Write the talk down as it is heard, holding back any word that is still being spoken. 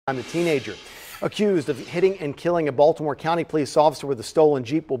The teenager accused of hitting and killing a Baltimore County police officer with a stolen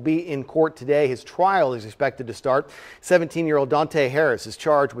Jeep will be in court today. His trial is expected to start. 17-year-old Dante Harris is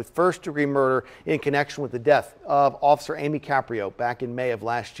charged with first-degree murder in connection with the death of Officer Amy Caprio back in May of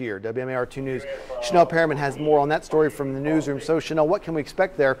last year. WMAR2 News' Chanel Perriman has more on that story from the newsroom. So, Chanel, what can we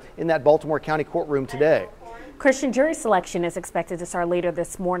expect there in that Baltimore County courtroom today? Christian, jury selection is expected to start later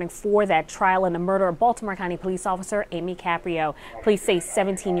this morning for that trial in the murder of Baltimore County police officer Amy Caprio. Police say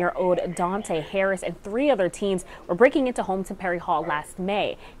 17-year-old Dante Harris and 3 other teens were breaking into homes in Perry Hall last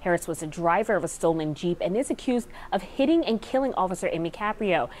May. Harris was the driver of a stolen Jeep and is accused of hitting and killing Officer Amy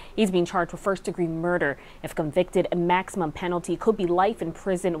Caprio. He's being charged with first-degree murder. If convicted, a maximum penalty could be life in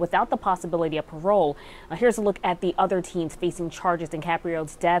prison without the possibility of parole. Here's a look at the other teens facing charges in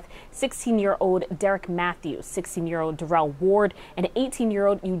Caprio's death. 16-year-old Derek Matthews, 16-year-old Darrell Ward, and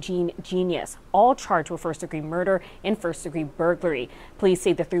 18-year-old Eugene Genius, all charged with first-degree murder and first-degree burglary. Police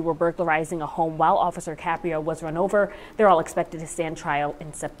say the 3 were burglarizing a home while Officer Caprio was run over. They're all expected to stand trial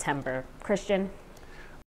in September. Christian.